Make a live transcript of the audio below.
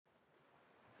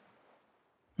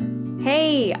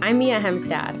Hey, I'm Mia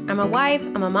Hemstad. I'm a wife,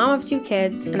 I'm a mom of 2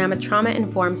 kids, and I'm a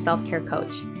trauma-informed self-care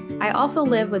coach. I also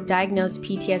live with diagnosed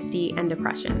PTSD and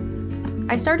depression.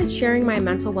 I started sharing my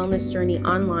mental wellness journey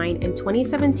online in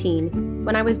 2017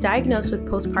 when I was diagnosed with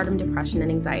postpartum depression and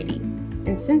anxiety.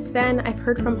 And since then, I've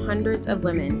heard from hundreds of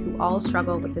women who all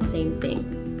struggle with the same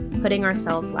thing, putting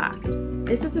ourselves last.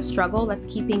 This is a struggle that's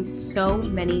keeping so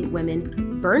many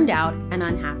women burned out and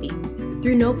unhappy,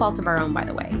 through no fault of our own, by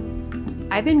the way.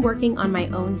 I've been working on my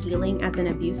own healing as an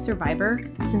abuse survivor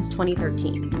since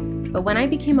 2013. But when I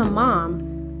became a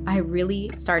mom, I really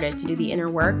started to do the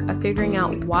inner work of figuring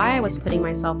out why I was putting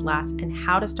myself last and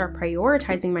how to start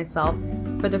prioritizing myself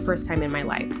for the first time in my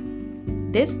life.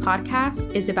 This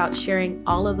podcast is about sharing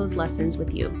all of those lessons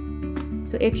with you.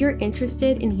 So if you're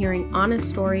interested in hearing honest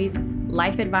stories,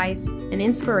 life advice, and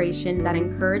inspiration that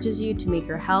encourages you to make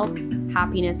your health,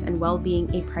 happiness, and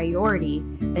well-being a priority,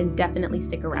 then definitely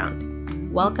stick around.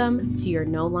 Welcome to your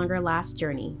No Longer Last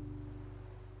journey.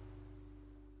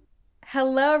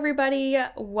 Hello, everybody.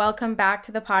 Welcome back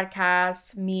to the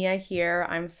podcast. Mia here.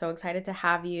 I'm so excited to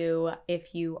have you.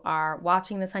 If you are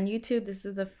watching this on YouTube, this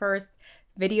is the first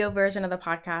video version of the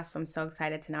podcast, so I'm so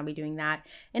excited to now be doing that.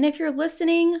 And if you're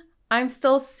listening, I'm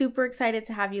still super excited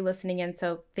to have you listening in,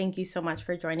 so thank you so much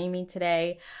for joining me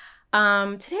today. Today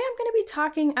I'm going to be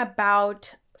talking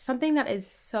about something that is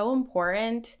so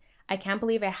important. I can't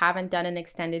believe I haven't done an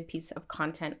extended piece of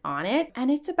content on it. And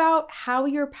it's about how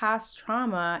your past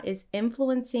trauma is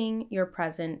influencing your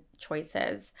present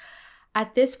choices.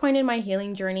 At this point in my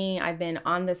healing journey, I've been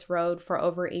on this road for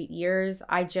over 8 years.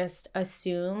 I just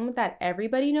assume that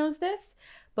everybody knows this.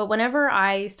 But whenever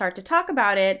I start to talk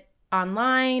about it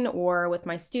online or with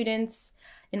my students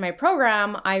in my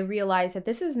program, I realize that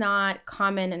this is not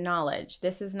common knowledge.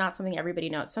 This is not something everybody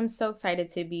knows. So I'm so excited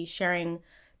to be sharing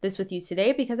this with you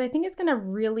today because I think it's going to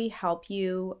really help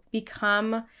you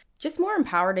become just more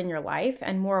empowered in your life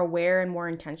and more aware and more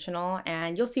intentional.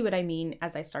 And you'll see what I mean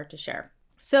as I start to share.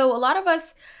 So a lot of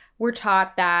us were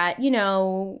taught that,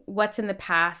 what's in the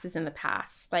past is in the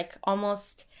past, like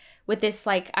almost with this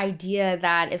idea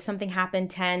that if something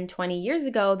happened 10, 20 years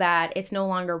ago, that it's no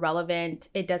longer relevant.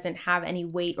 It doesn't have any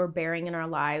weight or bearing in our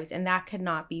lives. And that could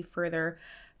not be further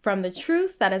from the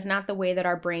truth. That is not the way that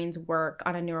our brains work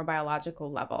on a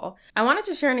neurobiological level. I wanted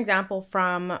to share an example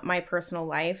from my personal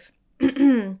life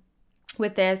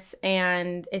with this,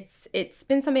 and it's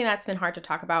been something that's been hard to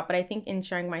talk about, but I think in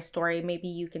sharing my story, maybe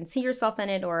you can see yourself in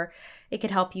it, or it could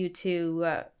help you to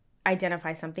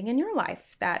identify something in your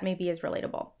life that maybe is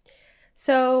relatable.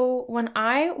 So when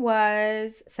I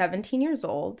was 17 years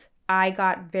old, I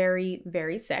got very,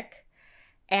 very sick,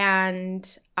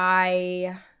 and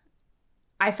I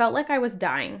felt like I was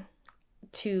dying,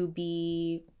 to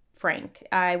be frank.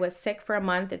 I was sick for a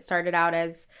month. It started out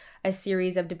as a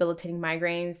series of debilitating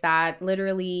migraines that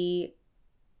literally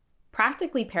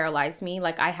practically paralyzed me.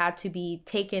 Like I had to be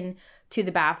taken to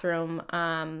the bathroom.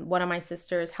 One of my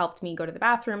sisters helped me go to the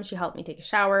bathroom. She helped me take a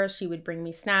shower. She would bring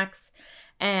me snacks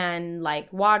and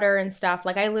water and stuff.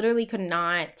 I literally could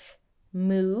not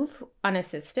move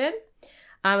unassisted.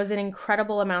 I was in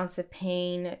incredible amounts of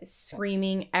pain,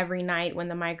 screaming every night when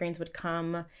the migraines would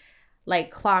come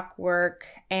like clockwork.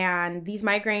 And these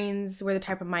migraines were the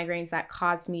type of migraines that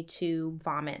caused me to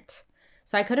vomit.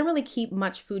 So I couldn't really keep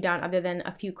much food down other than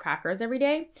a few crackers every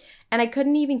day. And I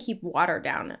couldn't even keep water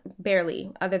down,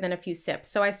 barely, other than a few sips.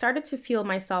 So I started to feel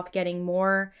myself getting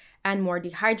more and more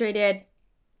dehydrated.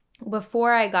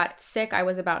 Before I got sick, I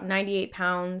was about 98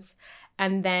 pounds.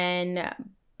 And then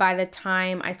by the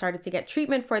time I started to get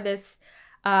treatment for this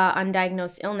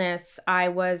undiagnosed illness, I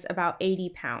was about 80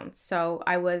 pounds. So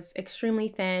I was extremely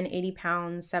thin, 80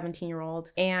 pounds,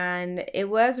 17-year-old. And it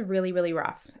was really, really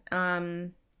rough.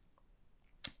 And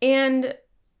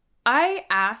I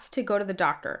asked to go to the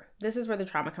doctor. This is where the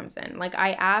trauma comes in.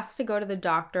 I asked to go to the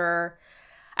doctor.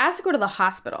 I asked to go to the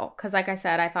hospital because, like I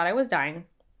said, I thought I was dying.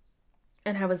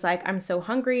 And I was like, I'm so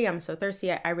hungry. I'm so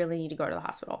thirsty. I really need to go to the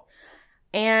hospital.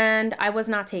 And I was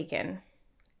not taken.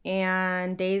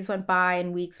 And days went by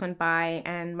and weeks went by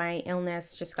and my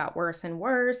illness just got worse and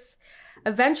worse.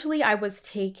 Eventually, I was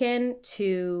taken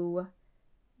to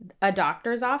a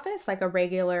doctor's office, like a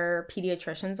regular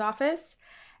pediatrician's office.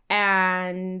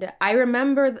 And I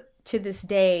remember to this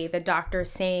day, the doctor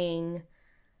saying,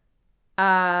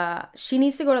 she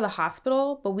needs to go to the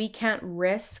hospital, but we can't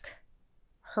risk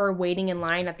her waiting in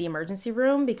line at the emergency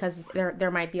room because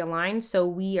there might be a line. So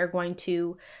we are going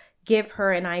to give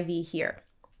her an IV here.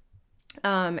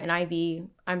 An IV,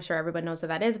 I'm sure everyone knows what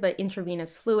that is, but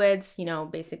intravenous fluids,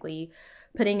 basically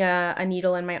putting a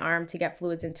needle in my arm to get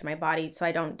fluids into my body so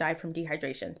I don't die from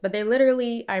dehydrations. But they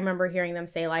literally, I remember hearing them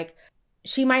say like,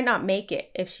 she might not make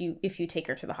it if you take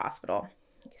her to the hospital.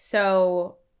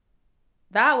 So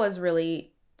that was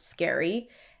really scary.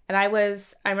 And I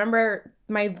remember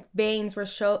my veins were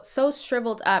so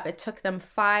shriveled up. It took them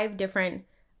 5 different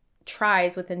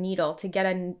tries with a needle to get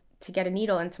a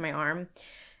needle into my arm.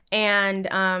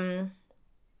 And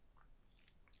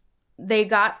they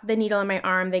got the needle in my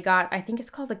arm. They got, I think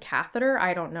it's called a catheter.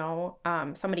 I don't know.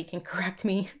 Somebody can correct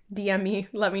me, DM me,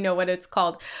 let me know what it's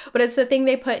called. But it's the thing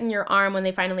they put in your arm when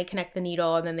they finally connect the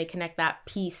needle, and then they connect that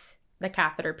piece, the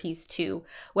catheter piece, to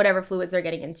whatever fluids they're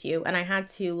getting into you. And I had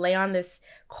to lay on this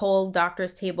cold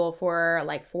doctor's table for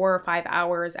like 4 or 5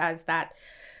 hours as that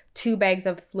 2 bags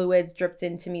of fluids dripped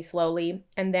into me slowly.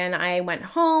 And then I went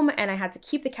home and I had to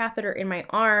keep the catheter in my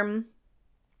arm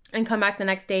and come back the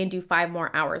next day and do 5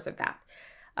 more hours of that.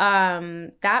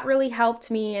 That really helped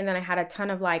me. And then I had a ton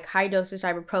of like high dosage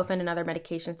ibuprofen and other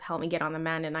medications to help me get on the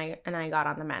mend. And I got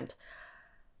on the mend.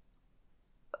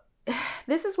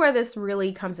 This is where this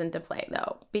really comes into play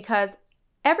though, because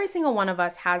every single one of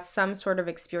us has some sort of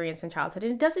experience in childhood,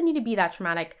 and it doesn't need to be that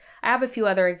traumatic. I have a few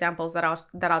other examples that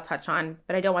I'll touch on,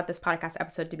 but I don't want this podcast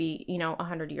episode to be,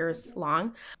 100 years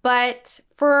long. But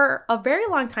for a very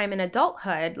long time in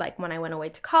adulthood, like when I went away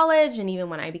to college and even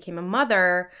when I became a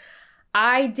mother,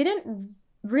 I didn't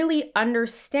really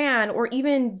understand or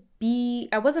even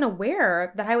I wasn't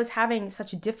aware that I was having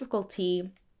such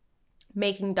difficulty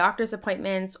making doctor's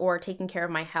appointments or taking care of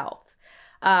my health.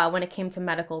 When it came to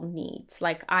medical needs.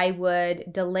 Like I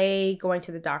would delay going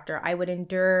to the doctor. I would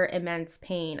endure immense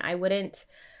pain. I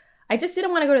just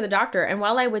didn't want to go to the doctor. And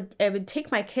while I would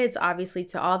take my kids obviously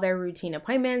to all their routine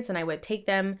appointments, and I would take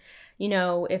them,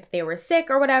 if they were sick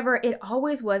or whatever, it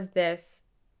always was this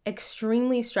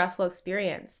extremely stressful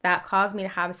experience that caused me to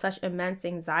have such immense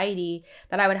anxiety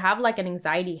that I would have like an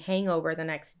anxiety hangover the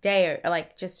next day, or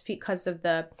like just because of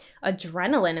the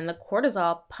adrenaline and the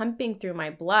cortisol pumping through my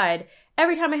blood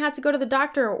every time I had to go to the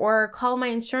doctor or call my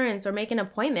insurance or make an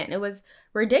appointment. It was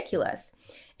ridiculous.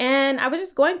 And I was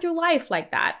just going through life like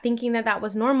that, thinking that that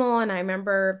was normal. And I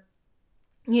remember,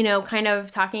 kind of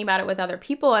talking about it with other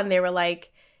people, and they were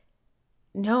like,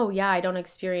 no, yeah, I don't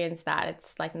experience that.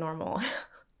 It's like normal.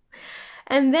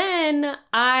 And then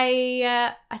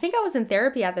I think I was in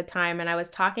therapy at the time, and I was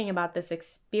talking about this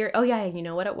experience. Oh yeah, you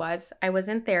know what it was? I was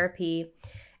in therapy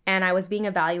and I was being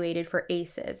evaluated for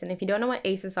ACEs. And if you don't know what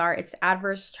ACEs are, it's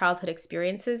Adverse Childhood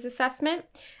Experiences Assessment.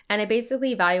 And it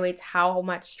basically evaluates how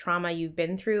much trauma you've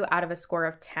been through out of a score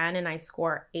of 10, and I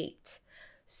score 8.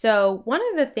 So one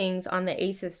of the things on the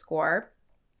ACEs score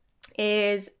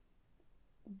is,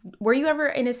 were you ever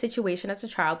in a situation as a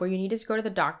child where you needed to go to the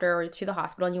doctor or to the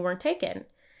hospital and you weren't taken?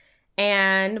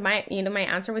 And my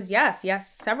answer was yes,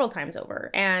 several times over.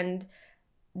 And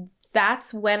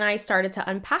that's when I started to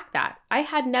unpack that. I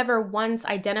had never once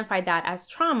identified that as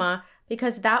trauma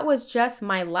because that was just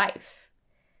my life,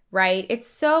 right? It's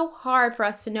so hard for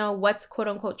us to know what's quote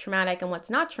unquote traumatic and what's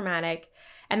not traumatic.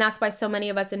 And that's why so many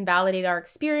of us invalidate our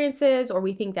experiences, or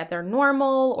we think that they're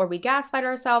normal, or we gaslight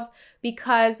ourselves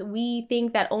because we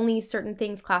think that only certain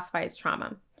things classify as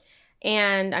trauma.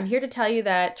 And I'm here to tell you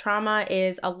that trauma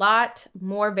is a lot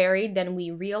more varied than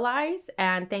we realize.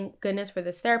 And thank goodness for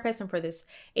this therapist and for this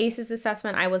ACEs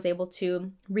assessment, I was able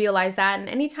to realize that. And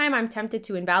anytime I'm tempted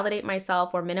to invalidate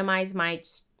myself or minimize my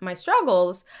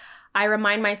struggles, I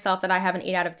remind myself that I have an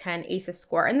 8 out of 10 ACEs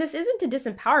score. And this isn't to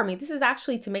disempower me. This is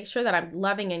actually to make sure that I'm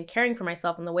loving and caring for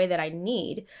myself in the way that I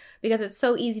need. Because it's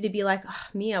so easy to be like, oh,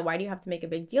 Mia, why do you have to make a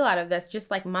big deal out of this?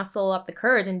 Just like muscle up the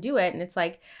courage and do it. And it's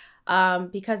like,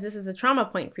 because this is a trauma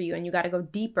point for you and you got to go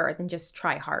deeper than just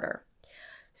try harder.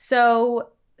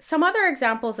 So some other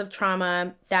examples of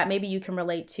trauma that maybe you can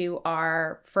relate to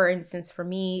are, for instance, for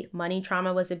me, money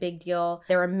trauma was a big deal.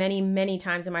 There were many, many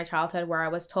times in my childhood where I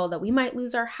was told that we might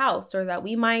lose our house, or that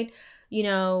we might, there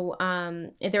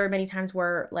were many times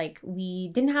where like we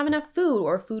didn't have enough food,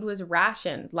 or food was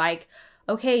rationed. Like,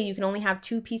 okay, you can only have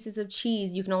 2 pieces of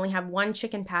cheese. You can only have 1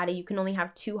 chicken patty. You can only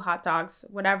have 2 hot dogs,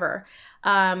 whatever.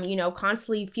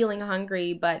 Constantly feeling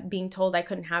hungry, but being told I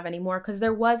couldn't have any more because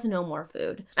there was no more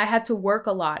food. I had to work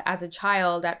a lot as a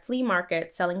child at flea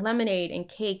markets, selling lemonade and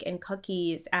cake and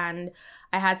cookies. And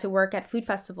I had to work at food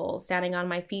festivals, standing on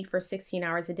my feet for 16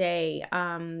 hours a day,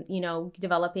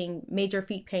 developing major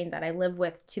feet pain that I live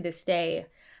with to this day.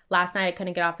 last night I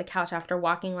couldn't get off the couch after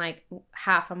walking like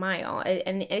half a mile.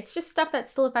 And it's just stuff that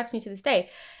still affects me to this day.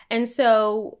 And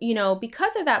so,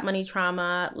 because of that money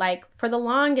trauma, like for the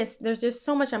longest, there's just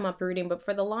so much I'm uprooting, but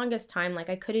for the longest time, like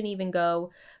I couldn't even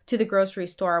go to the grocery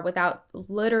store without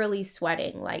literally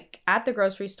sweating. Like at the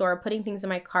grocery store, putting things in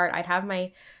my cart, I'd have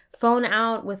my phone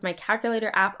out with my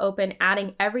calculator app open,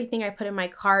 adding everything I put in my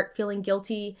cart, feeling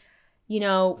guilty,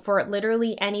 for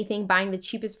literally anything, buying the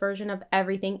cheapest version of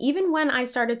everything. Even when I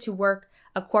started to work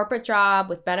a corporate job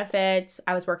with benefits,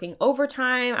 I was working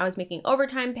overtime, I was making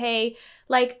overtime pay.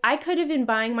 Like I could have been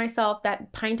buying myself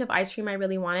that pint of ice cream I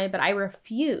really wanted, but I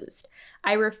refused.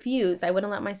 I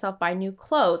wouldn't let myself buy new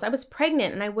clothes. I was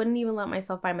pregnant and I wouldn't even let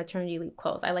myself buy maternity leave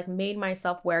clothes. I like made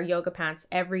myself wear yoga pants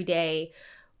every day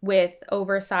with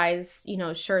oversized,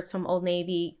 shirts from Old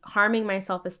Navy, harming my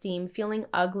self-esteem, feeling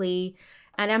ugly.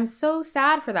 And I'm so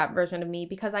sad for that version of me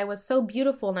because I was so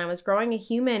beautiful and I was growing a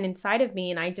human inside of me,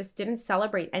 and I just didn't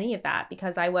celebrate any of that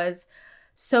because I was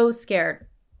so scared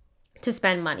to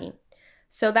spend money.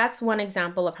 So that's one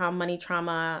example of how money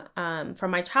trauma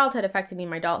from my childhood affected me in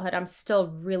my adulthood. I'm still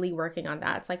really working on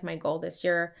that. It's like my goal this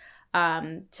year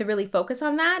to really focus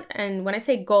on that. And when I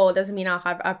say goal, it doesn't mean I'll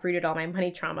have uprooted all my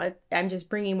money trauma. I'm just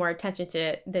bringing more attention to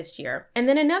it this year. And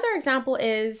then another example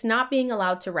is not being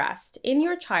allowed to rest. In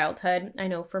your childhood, I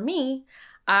know for me,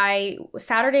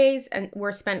 Saturdays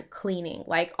were spent cleaning,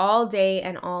 like all day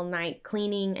and all night,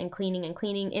 cleaning and cleaning and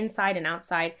cleaning inside and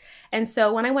outside. And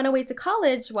so when I went away to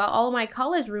college, while all of my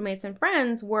college roommates and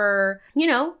friends were,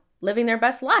 living their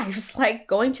best lives, like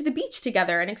going to the beach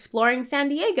together and exploring San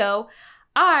Diego,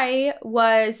 I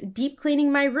was deep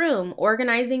cleaning my room,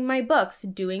 organizing my books,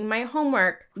 doing my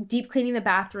homework, deep cleaning the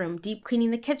bathroom, deep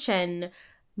cleaning the kitchen,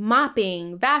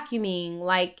 mopping, vacuuming.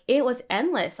 Like it was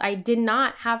endless. I did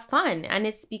not have fun. And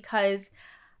it's because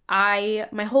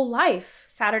my whole life,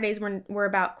 Saturdays were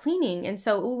about cleaning. And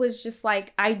so it was just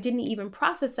like, I didn't even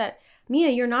process that, Mia,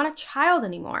 you're not a child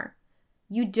anymore.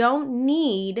 You don't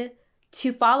need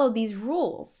to follow these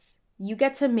rules. You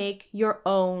get to make your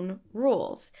own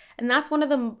rules. And that's one of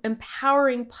the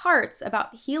empowering parts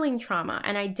about healing trauma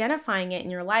and identifying it in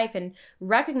your life and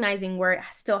recognizing where it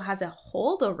still has a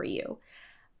hold over you.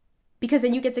 Because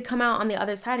then you get to come out on the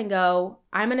other side and go,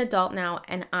 I'm an adult now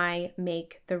and I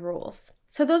make the rules.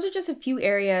 So those are just a few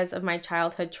areas of my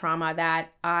childhood trauma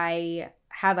that I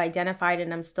have identified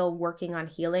and I'm still working on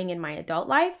healing in my adult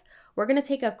life. We're going to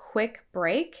take a quick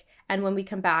break. And when we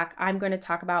come back, I'm going to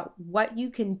talk about what you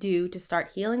can do to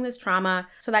start healing this trauma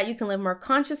so that you can live more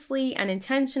consciously and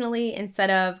intentionally instead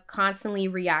of constantly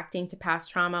reacting to past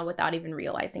trauma without even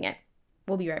realizing it.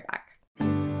 We'll be right back.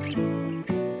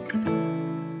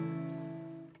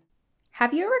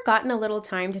 Have you ever gotten a little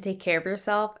time to take care of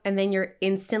yourself and then you're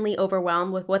instantly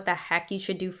overwhelmed with what the heck you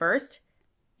should do first?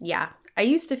 Yeah, I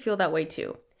used to feel that way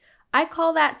too. I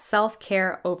call that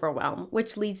self-care overwhelm,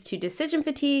 which leads to decision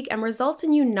fatigue and results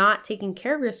in you not taking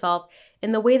care of yourself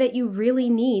in the way that you really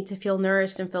need to feel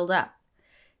nourished and filled up.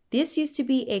 This used to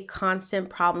be a constant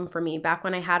problem for me back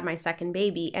when I had my second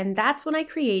baby, and that's when I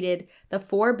created the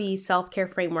 4B self-care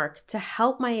framework to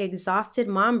help my exhausted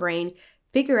mom brain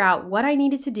figure out what I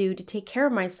needed to do to take care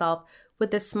of myself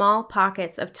with the small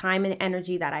pockets of time and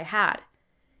energy that I had.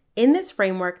 In this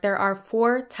framework, there are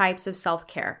 4 types of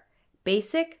self-care: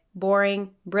 basic, boring,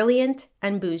 brilliant,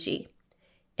 and bougie.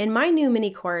 In my new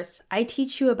mini course, I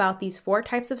teach you about these 4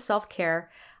 types of self-care,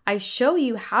 I show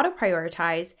you how to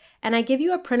prioritize, and I give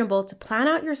you a printable to plan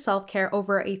out your self-care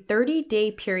over a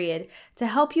 30-day period to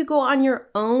help you go on your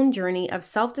own journey of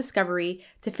self-discovery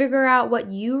to figure out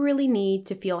what you really need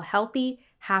to feel healthy,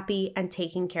 happy, and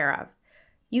taken care of.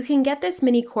 You can get this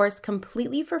mini course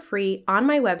completely for free on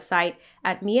my website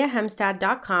at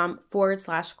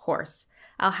miahemstad.com/course.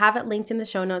 I'll have it linked in the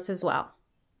show notes as well.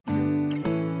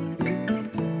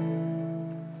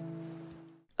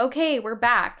 Okay, we're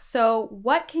back. So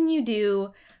what can you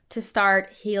do to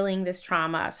start healing this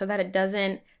trauma so that it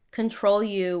doesn't control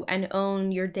you and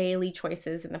own your daily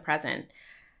choices in the present?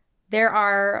 There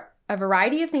are a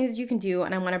variety of things you can do,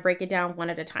 and I want to break it down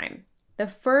one at a time. The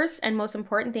first and most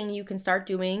important thing you can start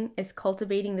doing is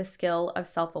cultivating the skill of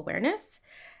self-awareness.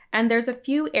 And there's a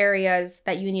few areas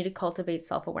that you need to cultivate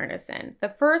self-awareness in. The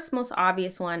first, most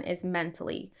obvious one is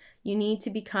mentally. You need to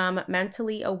become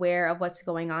mentally aware of what's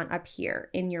going on up here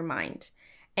in your mind.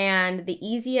 And the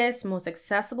easiest, most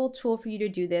accessible tool for you to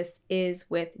do this is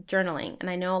with journaling. And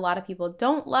I know a lot of people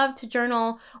don't love to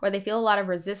journal, or they feel a lot of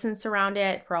resistance around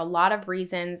it for a lot of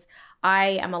reasons.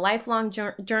 I am a lifelong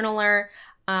journaler.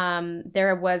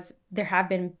 There have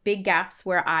been big gaps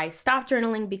where I stopped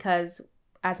journaling because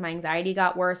as my anxiety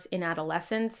got worse in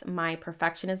adolescence, my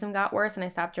perfectionism got worse and I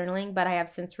stopped journaling, but I have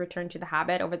since returned to the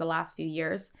habit over the last few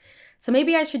years. So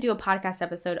maybe I should do a podcast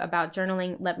episode about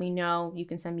journaling. Let me know. You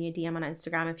can send me a DM on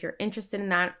Instagram if you're interested in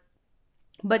that.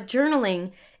 But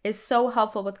journaling is so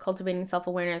helpful with cultivating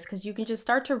self-awareness because you can just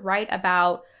start to write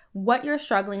about what you're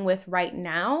struggling with right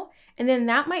now. And then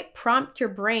that might prompt your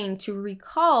brain to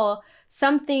recall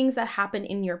some things that happened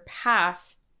in your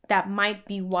past that might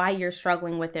be why you're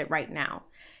struggling with it right now.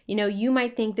 You know, you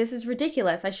might think this is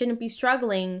ridiculous. I shouldn't be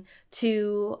struggling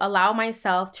to allow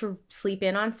myself to sleep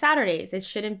in on Saturdays. I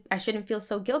shouldn't feel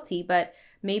so guilty, but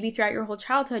maybe throughout your whole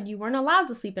childhood, you weren't allowed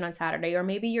to sleep in on Saturday, or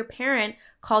maybe your parent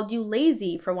called you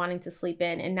lazy for wanting to sleep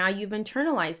in, and now you've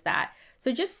internalized that.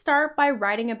 So just start by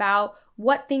writing about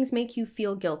what things make you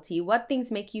feel guilty, what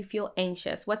things make you feel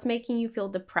anxious, what's making you feel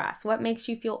depressed, what makes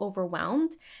you feel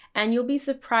overwhelmed, and you'll be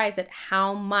surprised at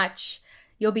how much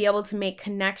you'll be able to make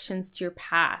connections to your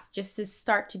past just to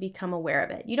start to become aware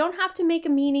of it. You don't have to make a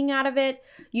meaning out of it.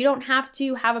 You don't have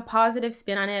to have a positive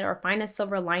spin on it or find a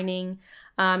silver lining.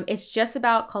 It's just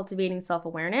about cultivating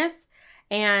self-awareness.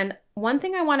 And one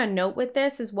thing I want to note with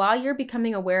this is while you're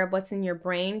becoming aware of what's in your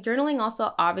brain, journaling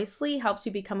also obviously helps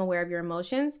you become aware of your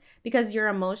emotions, because your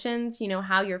emotions, you know,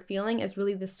 how you're feeling is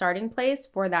really the starting place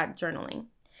for that journaling.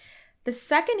 The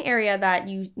second area that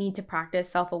you need to practice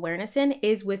self-awareness in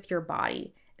is with your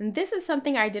body. And this is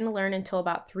something I didn't learn until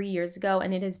about 3 years ago,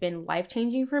 and it has been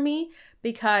life-changing for me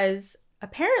because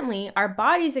apparently our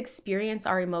bodies experience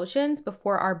our emotions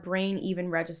before our brain even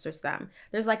registers them.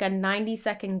 There's like a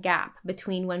 90-second gap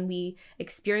between when we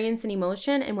experience an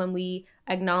emotion and when we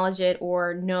acknowledge it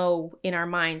or know in our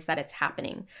minds that it's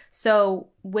happening. So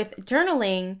with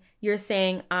journaling, you're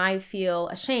saying, I feel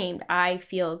ashamed, I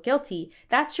feel guilty.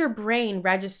 That's your brain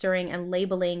registering and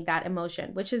labeling that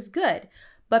emotion, which is good.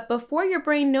 But before your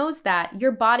brain knows that,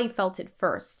 your body felt it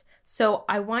first. So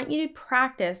I want you to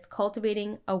practice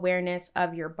cultivating awareness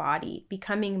of your body,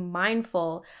 becoming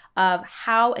mindful of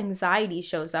how anxiety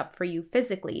shows up for you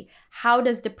physically. How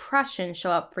does depression show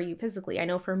up for you physically? I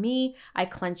know for me, I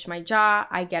clench my jaw,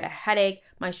 I get a headache,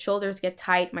 my shoulders get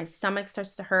tight, my stomach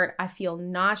starts to hurt, I feel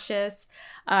nauseous.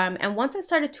 And once I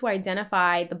started to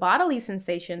identify the bodily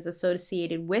sensations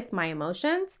associated with my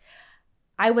emotions,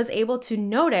 I was able to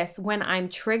notice when I'm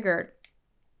triggered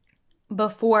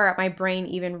before my brain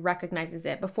even recognizes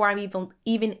it, before I'm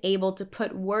even able to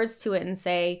put words to it and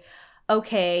say,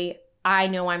 okay, I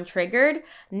know I'm triggered.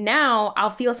 Now I'll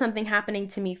feel something happening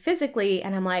to me physically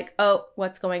and I'm like, oh,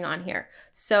 what's going on here?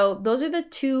 So those are the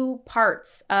two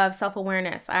parts of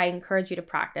self-awareness I encourage you to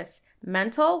practice: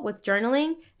 mental with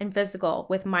journaling and physical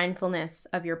with mindfulness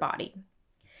of your body.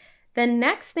 The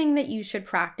next thing that you should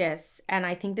practice, and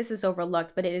I think this is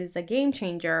overlooked, but it is a game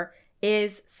changer,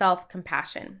 is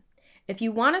self-compassion. If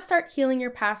you want to start healing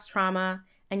your past trauma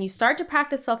and you start to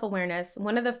practice self-awareness,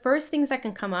 one of the first things that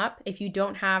can come up if you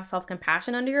don't have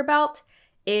self-compassion under your belt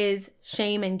is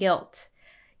shame and guilt.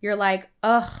 You're like,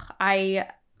 ugh, I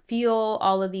feel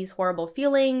all of these horrible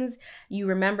feelings. You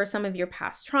remember some of your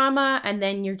past trauma, and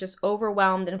then you're just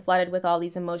overwhelmed and flooded with all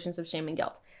these emotions of shame and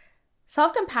guilt.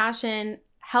 Self-compassion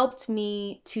helped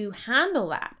me to handle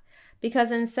that,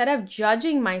 because instead of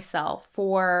judging myself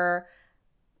for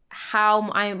how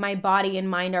my body and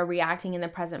mind are reacting in the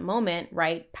present moment,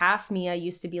 right? Past Mia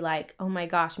used to be like, oh my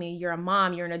gosh, Mia, you're a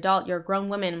mom, you're an adult, you're a grown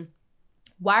woman.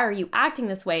 Why are you acting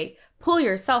this way? Pull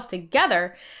yourself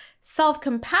together.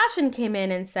 Self-compassion came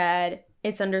in and said,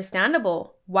 it's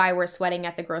understandable why we're sweating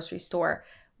at the grocery store.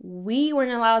 We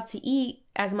weren't allowed to eat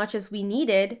as much as we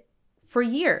needed for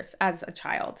years as a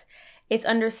child. It's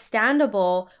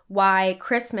understandable why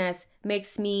Christmas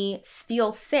makes me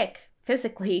feel sick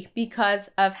physically because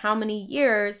of how many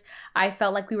years I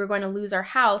felt like we were going to lose our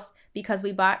house because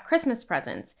we bought Christmas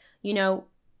presents. You know,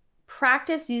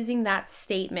 practice using that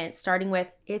statement, starting with,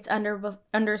 it's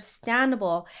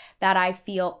understandable that I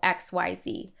feel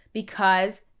XYZ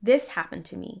because this happened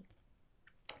to me.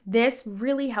 This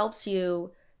really helps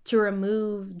you to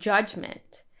remove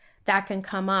judgment that can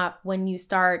come up when you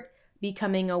start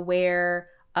becoming aware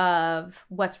of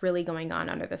what's really going on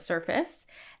under the surface.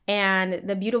 And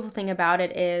the beautiful thing about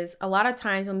it is a lot of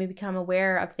times when we become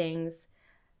aware of things,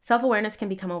 self-awareness can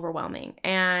become overwhelming.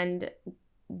 And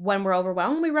when we're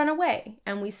overwhelmed, we run away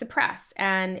and we suppress,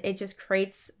 and it just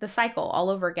creates the cycle all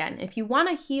over again. If you want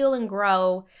to heal and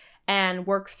grow and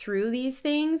work through these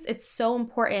things, it's so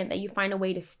important that you find a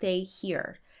way to stay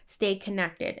here, stay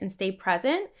connected, and stay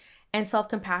present. And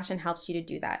self-compassion helps you to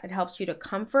do that. It helps you to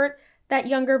comfort that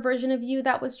younger version of you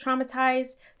that was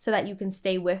traumatized so that you can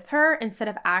stay with her instead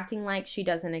of acting like she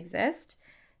doesn't exist.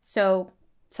 So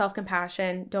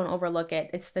self-compassion, don't overlook it.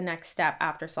 It's the next step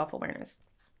after self-awareness.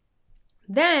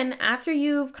 Then after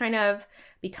you've kind of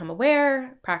become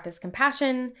aware, practice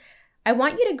compassion, I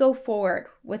want you to go forward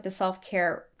with the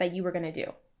self-care that you were going to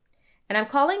do. And I'm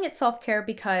calling it self-care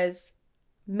because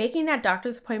making that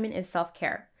doctor's appointment is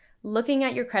self-care. Looking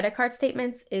at your credit card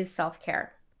statements is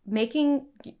self-care. Making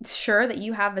sure that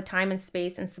you have the time and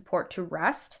space and support to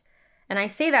rest. And I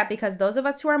say that because those of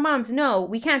us who are moms know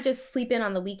we can't just sleep in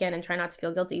on the weekend and try not to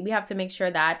feel guilty. We have to make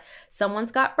sure that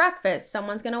someone's got breakfast,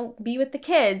 someone's going to be with the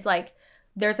kids, like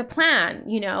there's a plan,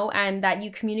 and that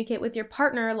you communicate with your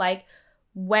partner, like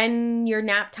when your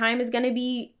nap time is going to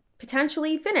be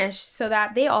potentially finished so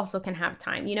that they also can have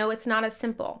time. It's not as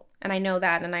simple. And I know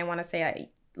that, and I want to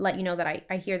say, let you know that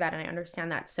I hear that and I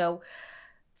understand that. So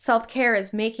self-care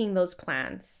is making those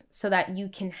plans so that you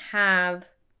can have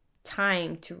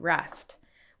time to rest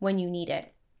when you need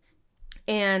it.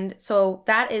 And so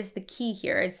that is the key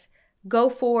here. It's go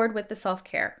forward with the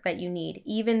self-care that you need,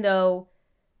 even though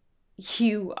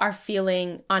you are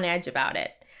feeling on edge about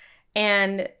it.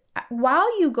 And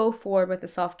while you go forward with the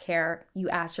self-care, you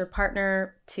ask your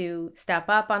partner to step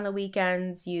up on the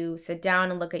weekends, you sit down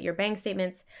and look at your bank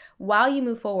statements while you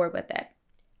move forward with it.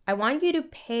 I want you to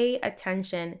pay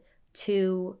attention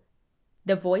to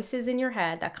the voices in your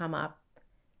head that come up.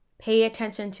 Pay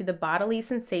attention to the bodily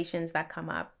sensations that come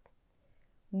up.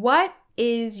 What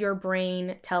is your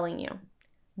brain telling you?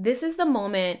 This is the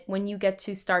moment when you get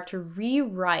to start to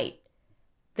rewrite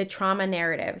the trauma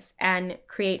narratives and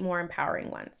create more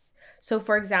empowering ones. So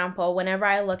for example, whenever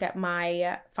I look at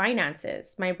my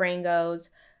finances, my brain goes,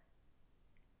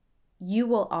 you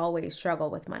will always struggle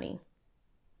with money.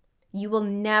 You will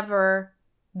never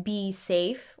be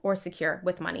safe or secure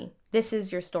with money. This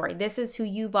is your story. This is who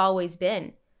you've always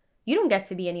been. You don't get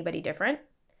to be anybody different.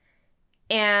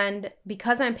 And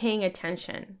because I'm paying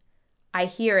attention, I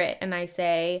hear it and I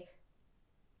say,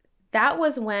 that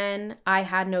was when I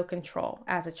had no control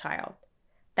as a child.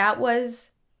 That was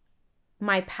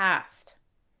my past.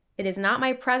 It is not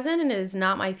my present and it is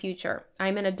not my future.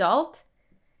 I'm an adult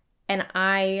and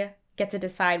I get to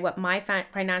decide what my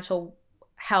financial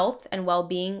health and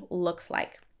well-being looks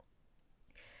like.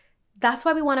 That's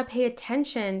why we want to pay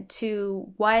attention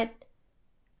to what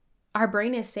our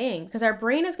brain is saying, because our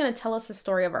brain is going to tell us the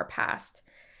story of our past.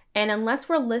 And unless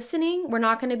we're listening, we're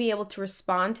not going to be able to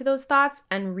respond to those thoughts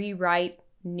and rewrite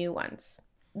new ones.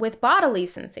 With bodily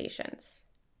sensations,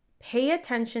 pay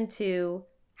attention to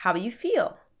how you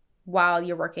feel while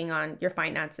you're working on your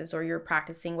finances or you're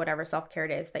practicing whatever self-care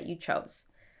it is that you chose.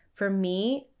 For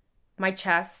me, my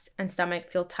chest and stomach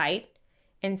feel tight.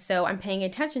 And so I'm paying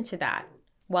attention to that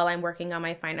while I'm working on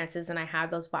my finances and I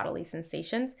have those bodily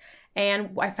sensations. And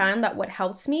I found that what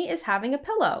helps me is having a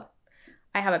pillow.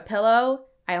 I have a pillow.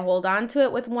 I hold on to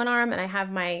it with one arm and I have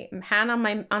my hand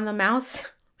on the mouse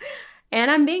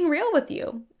and I'm being real with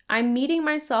you. I'm meeting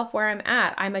myself where I'm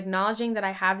at. I'm acknowledging that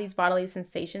I have these bodily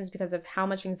sensations because of how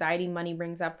much anxiety money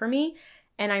brings up for me,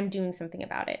 and I'm doing something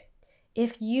about it.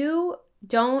 If you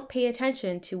don't pay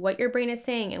attention to what your brain is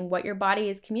saying and what your body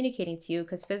is communicating to you,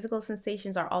 because physical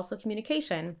sensations are also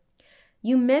communication,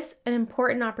 you miss an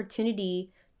important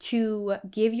opportunity to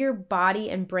give your body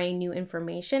and brain new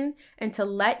information and to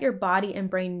let your body and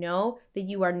brain know that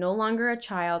you are no longer a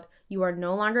child, you are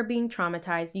no longer being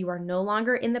traumatized, you are no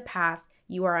longer in the past,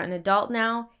 you are an adult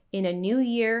now, in a new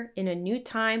year, in a new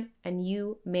time, and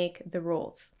you make the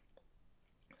rules.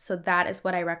 So that is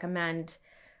what I recommend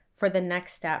for the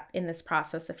next step in this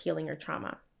process of healing your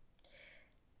trauma.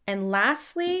 And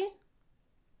lastly,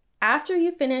 after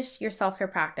you finish your self-care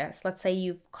practice, let's say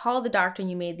you've called the doctor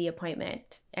and you made the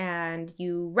appointment and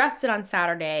you rested on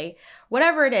Saturday,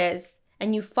 whatever it is,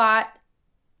 and you fought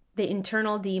the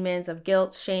internal demons of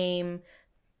guilt, shame,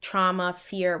 trauma,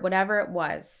 fear, whatever it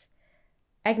was,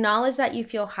 acknowledge that you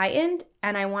feel heightened,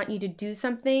 and I want you to do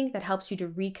something that helps you to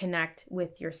reconnect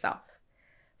with yourself.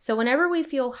 So whenever we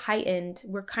feel heightened,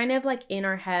 we're kind of like in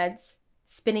our heads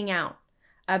spinning out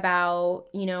about,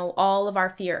 all of our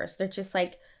fears. They're just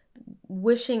like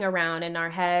wishing around in our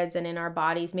heads and in our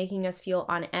bodies, making us feel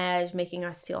on edge, making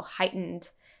us feel heightened.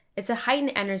 It's a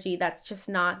heightened energy that's just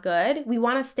not good. We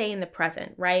want to stay in the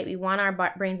present, right? We want our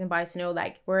brains and bodies to know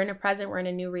like we're in a present, we're in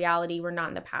a new reality, we're not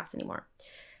in the past anymore.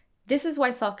 This is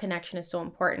why self-connection is so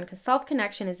important, because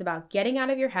self-connection is about getting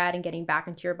out of your head and getting back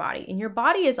into your body. And your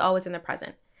body is always in the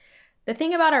present. The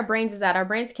thing about our brains is that our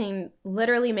brains can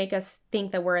literally make us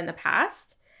think that we're in the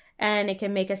past, and it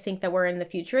can make us think that we're in the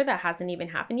future that hasn't even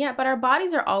happened yet, but our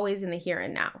bodies are always in the here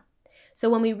and now. So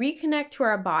when we reconnect to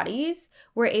our bodies,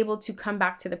 we're able to come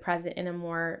back to the present in a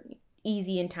more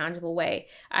easy and tangible way.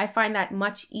 I find that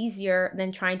much easier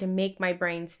than trying to make my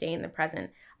brain stay in the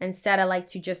present. Instead, I like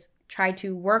to just try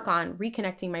to work on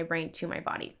reconnecting my brain to my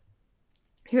body.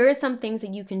 Here are some things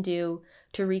that you can do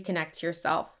to reconnect to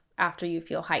yourself after you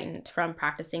feel heightened from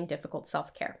practicing difficult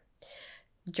self-care.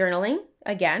 Journaling,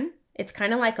 again, it's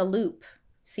kind of like a loop.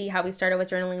 See how we started with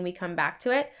journaling and we come back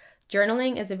to it?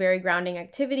 Journaling is a very grounding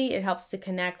activity. It helps to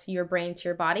connect your brain to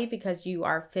your body because you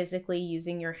are physically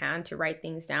using your hand to write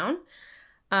things down.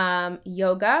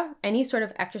 Yoga, any sort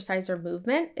of exercise or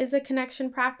movement is a connection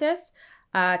practice.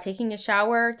 Taking a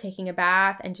shower, taking a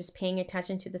bath, and just paying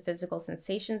attention to the physical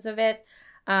sensations of it.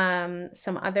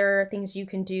 Some other things you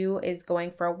can do is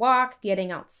going for a walk,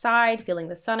 getting outside, feeling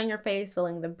the sun on your face,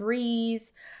 feeling the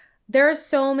breeze. There are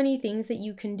so many things that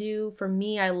you can do. For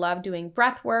me, I love doing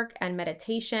breath work and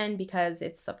meditation because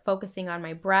it's focusing on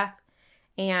my breath.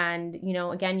 And,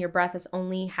 again, your breath is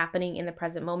only happening in the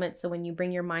present moment. So when you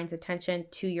bring your mind's attention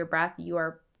to your breath, you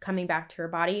are coming back to your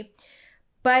body.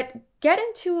 But get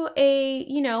into a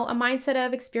mindset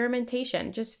of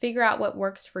experimentation. Just figure out what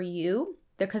works for you,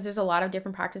 because there's a lot of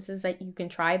different practices that you can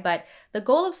try. But the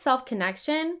goal of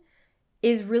self-connection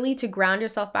is really to ground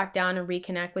yourself back down and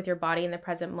reconnect with your body in the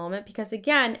present moment. Because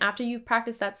again, after you've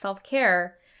practiced that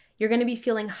self-care, you're going to be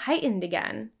feeling heightened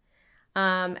again.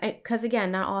 Because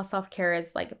again, not all self-care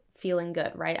is like feeling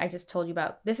good, right? I just told you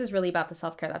this is really about the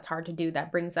self-care that's hard to do,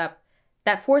 that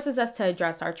forces us to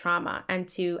address our trauma and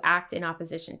to act in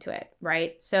opposition to it,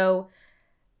 right? So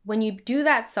when you do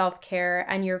that self-care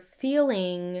and you're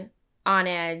feeling on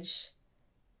edge,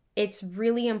 it's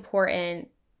really important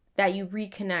that you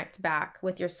reconnect back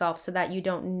with yourself so that you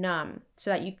don't numb, so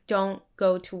that you don't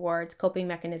go towards coping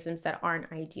mechanisms that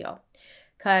aren't ideal.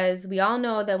 Because we all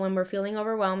know that when we're feeling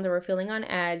overwhelmed or we're feeling on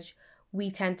edge,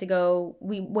 we tend to go,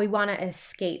 we want to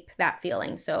escape that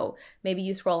feeling. So maybe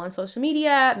you scroll on social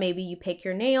media, maybe you pick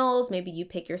your nails, maybe you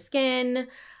pick your skin,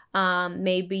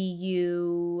 maybe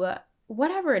you,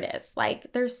 whatever it is.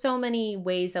 Like there's so many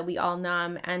ways that we all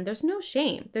numb, and there's no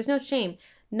shame. There's no shame.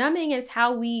 Numbing is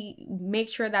how we make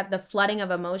sure that the flooding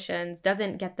of emotions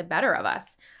doesn't get the better of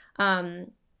us.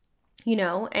 And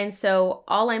so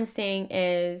all I'm saying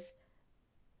is,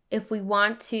 if we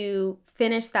want to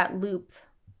finish that loop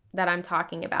that I'm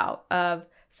talking about of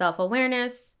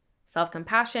self-awareness,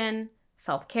 self-compassion,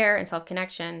 self-care, and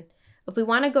self-connection, if we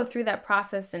want to go through that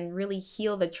process and really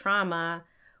heal the trauma,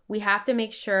 we have to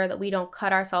make sure that we don't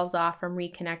cut ourselves off from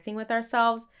reconnecting with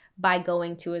ourselves by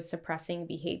going to a suppressing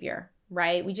behavior,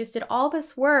 right? We just did all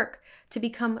this work to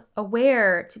become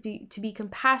aware, to be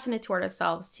compassionate toward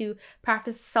ourselves, to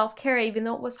practice self-care, even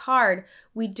though it was hard.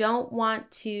 We don't want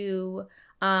to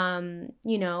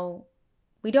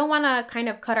we don't want to kind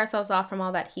of cut ourselves off from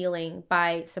all that healing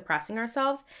by suppressing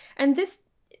ourselves. And this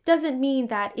doesn't mean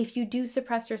that if you do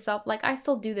suppress yourself, like I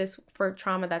still do this for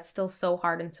trauma that's still so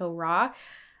hard and so raw,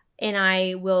 and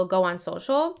I will go on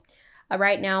social.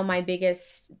 Right now, my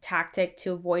biggest tactic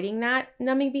to avoiding that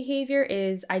numbing behavior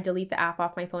is I delete the app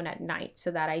off my phone at night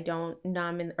so that I don't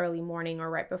numb in the early morning or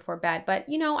right before bed. But,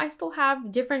 I still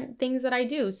have different things that I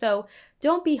do. So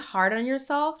don't be hard on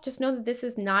yourself. Just know that this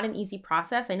is not an easy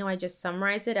process. I know I just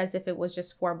summarized it as if it was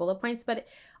just 4 bullet points, but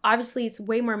obviously it's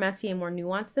way more messy and more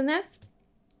nuanced than this.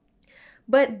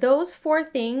 But those 4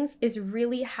 things is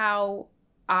really how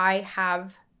I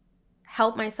have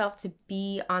help myself to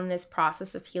be on this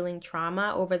process of healing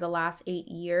trauma over the last 8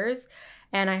 years.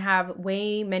 And I have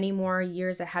many more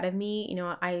years ahead of me.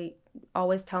 I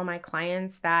always tell my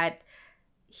clients that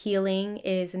healing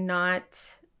is not,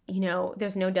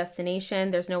 there's no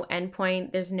destination, there's no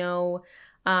endpoint, there's no,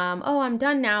 I'm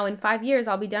done now. In 5 years,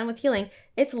 I'll be done with healing.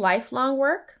 It's lifelong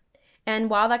work. And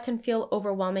while that can feel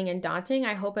overwhelming and daunting,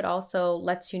 I hope it also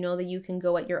lets you know that you can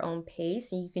go at your own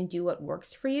pace and you can do what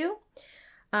works for you.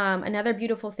 Another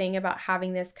beautiful thing about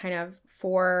having this kind of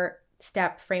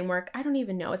 4-step framework, I don't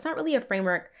even know, it's not really a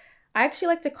framework. I actually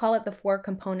like to call it the 4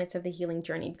 components of the healing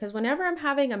journey, because whenever I'm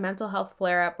having a mental health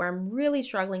flare-up where I'm really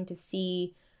struggling to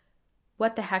see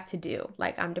what the heck to do,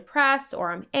 like I'm depressed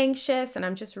or I'm anxious and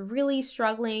I'm just really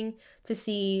struggling to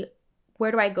see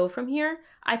where do I go from here,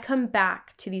 I come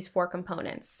back to these 4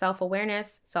 components: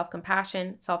 self-awareness,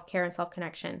 self-compassion, self-care, and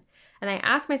self-connection. And I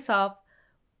ask myself,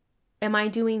 am I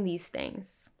doing these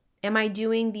things? Am I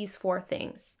doing these 4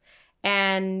 things?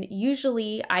 And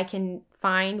usually I can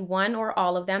find one or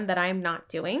all of them that I'm not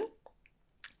doing.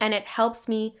 And it helps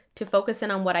me to focus in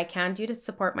on what I can do to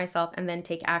support myself and then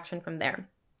take action from there.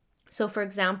 So for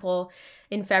example,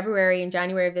 in February and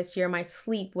January of this year, my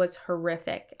sleep was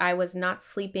horrific. I was not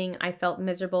sleeping. I felt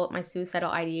miserable. My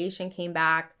suicidal ideation came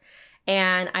back.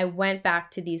 And I went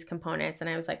back to these components and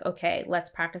I was like, okay, let's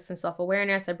practice some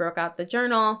self-awareness. I broke out the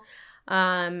journal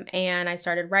and I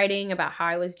started writing about how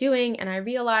I was doing. And I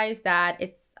realized that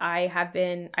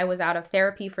I was out of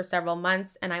therapy for several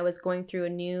months and I was going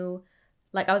through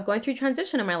I was going through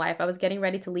transition in my life. I was getting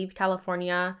ready to leave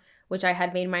California, which I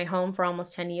had made my home for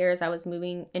almost 10 years. I was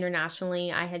moving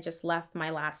internationally. I had just left my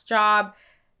last job.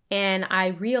 And I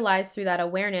realized through that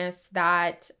awareness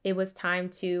that it was time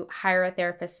to hire a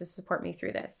therapist to support me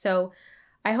through this. So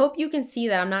I hope you can see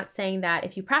that I'm not saying that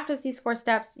if you practice these 4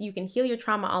 steps, you can heal your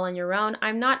trauma all on your own.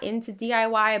 I'm not into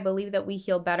DIY. I believe that we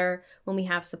heal better when we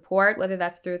have support, whether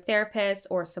that's through a therapist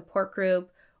or a support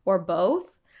group or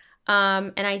both.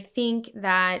 And I think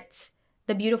that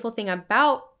the beautiful thing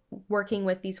about working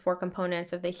with these 4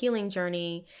 components of the healing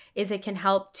journey is it can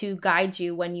help to guide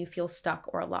you when you feel stuck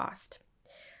or lost.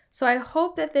 So I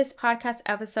hope that this podcast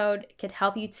episode could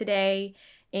help you today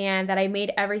and that I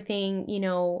made everything,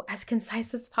 as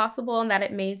concise as possible and that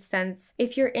it made sense.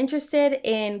 If you're interested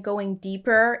in going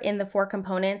deeper in the 4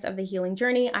 components of the healing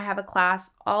journey, I have a class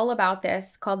all about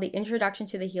this called the Introduction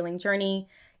to the Healing Journey.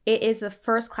 It is the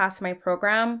first class of my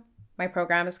program. My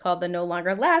program is called the No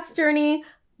Longer Last Journey.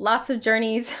 Lots of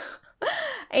journeys.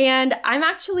 And I'm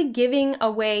actually giving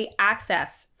away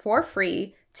access for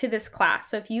free to this class.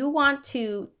 So if you want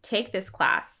to take this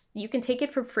class, you can take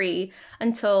it for free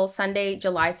until Sunday,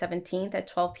 July 17th at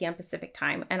 12 p.m. Pacific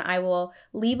time. And I will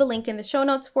leave a link in the show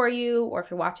notes for you, or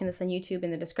if you're watching this on YouTube,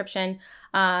 in the description.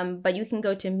 But you can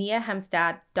go to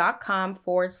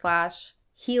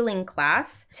miahemstad.com/healing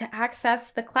class to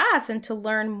access the class and to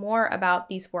learn more about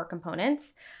these 4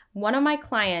 components. One of my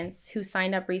clients who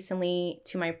signed up recently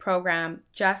to my program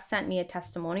just sent me a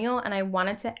testimonial, and I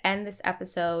wanted to end this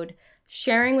episode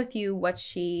sharing with you what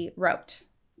she wrote.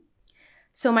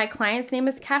 So my client's name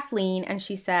is Kathleen, and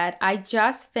she said, I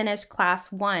just finished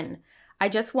class 1. I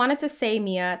just wanted to say,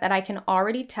 Mia, that I can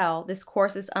already tell this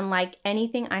course is unlike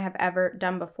anything I have ever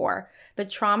done before. The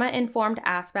trauma-informed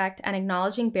aspect and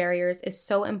acknowledging barriers is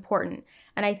so important,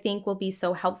 and I think will be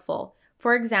so helpful.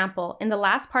 For example, in the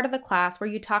last part of the class where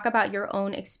you talk about your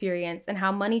own experience and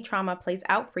how money trauma plays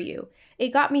out for you,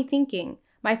 it got me thinking.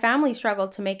 My family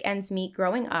struggled to make ends meet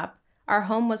growing up. Our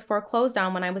home was foreclosed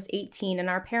on when I was 18, and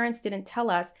our parents didn't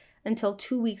tell us until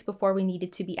 2 weeks before we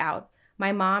needed to be out.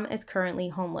 My mom is currently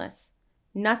homeless.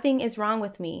 Nothing is wrong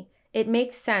with me. It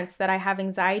makes sense that I have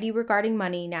anxiety regarding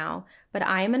money now, but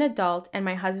I am an adult and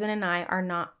my husband and I are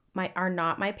not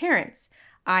my parents.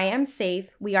 I am safe.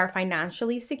 We are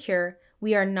financially secure.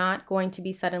 We are not going to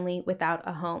be suddenly without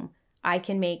a home. I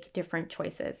can make different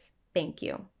choices. Thank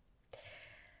you.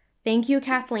 Thank you,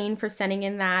 Kathleen, for sending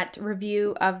in that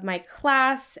review of my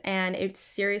class. And it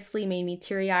seriously made me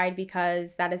teary-eyed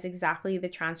because that is exactly the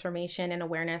transformation and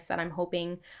awareness that I'm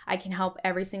hoping I can help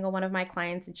every single one of my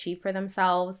clients achieve for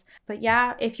themselves. But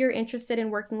yeah, if you're interested in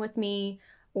working with me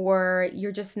or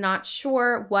you're just not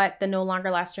sure what the No Longer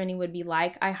Last journey would be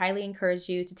like, I highly encourage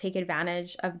you to take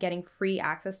advantage of getting free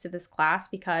access to this class,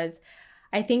 because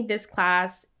I think this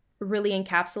class really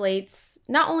encapsulates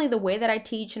not only the way that I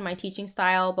teach and my teaching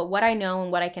style, but what I know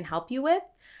and what I can help you with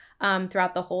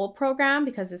throughout the whole program,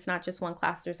 because it's not just one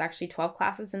class. There's actually 12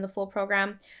 classes in the full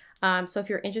program. So if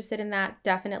you're interested in that,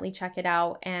 definitely check it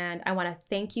out. And I want to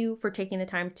thank you for taking the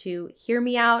time to hear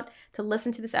me out, to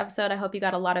listen to this episode. I hope you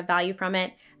got a lot of value from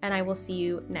it, and I will see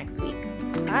you next week.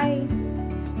 Bye.